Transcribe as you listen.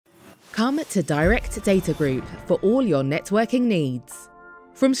Come to Direct Data Group for all your networking needs.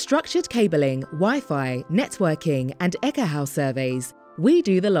 From structured cabling, Wi-Fi, networking, and Echo House surveys, we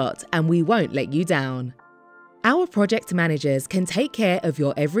do the lot and we won't let you down. Our project managers can take care of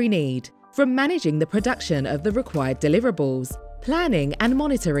your every need, from managing the production of the required deliverables, planning and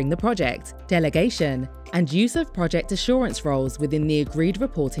monitoring the project, delegation, and use of project assurance roles within the agreed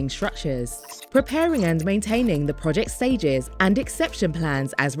reporting structures, preparing and maintaining the project stages and exception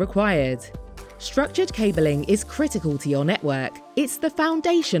plans as required. Structured cabling is critical to your network. It's the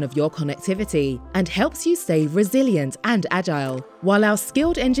foundation of your connectivity and helps you stay resilient and agile, while our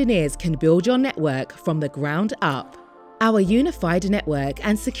skilled engineers can build your network from the ground up. Our unified network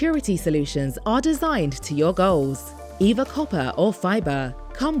and security solutions are designed to your goals. Either copper or fibre,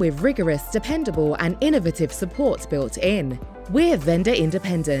 come with rigorous, dependable and innovative support built in. We're vendor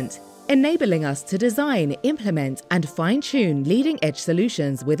independent, enabling us to design, implement and fine-tune leading-edge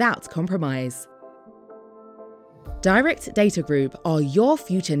solutions without compromise. Direct Data Group are your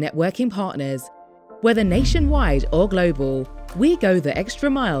future networking partners. Whether nationwide or global, we go the extra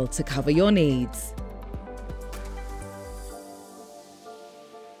mile to cover your needs.